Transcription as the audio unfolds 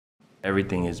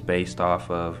Everything is based off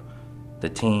of the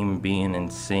team being in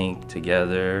sync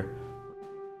together.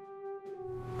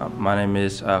 My name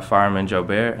is Fireman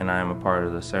Joubert, and I am a part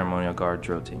of the Ceremonial Guard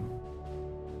drill team.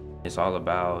 It's all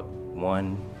about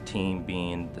one team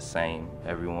being the same.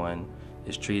 Everyone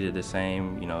is treated the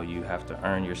same. You know, you have to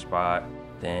earn your spot.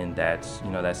 Then that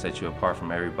sets you apart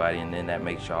from everybody, and then that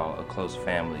makes y'all a close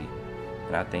family.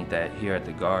 And I think that here at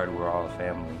the Guard, we're all a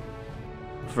family.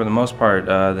 For the most part,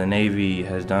 the Navy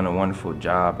has done a wonderful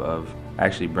job of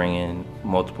actually bringing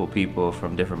multiple people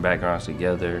from different backgrounds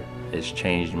together. It's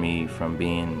changed me from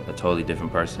being a totally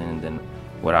different person than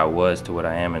what I was to what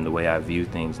I am and the way I view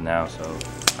things now. So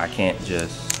I can't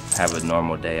just have a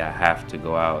normal day. I have to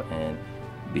go out and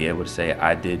be able to say,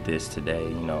 I did this today.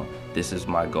 You know, this is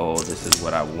my goal, this is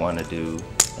what I want to do,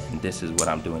 and this is what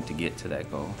I'm doing to get to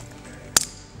that goal.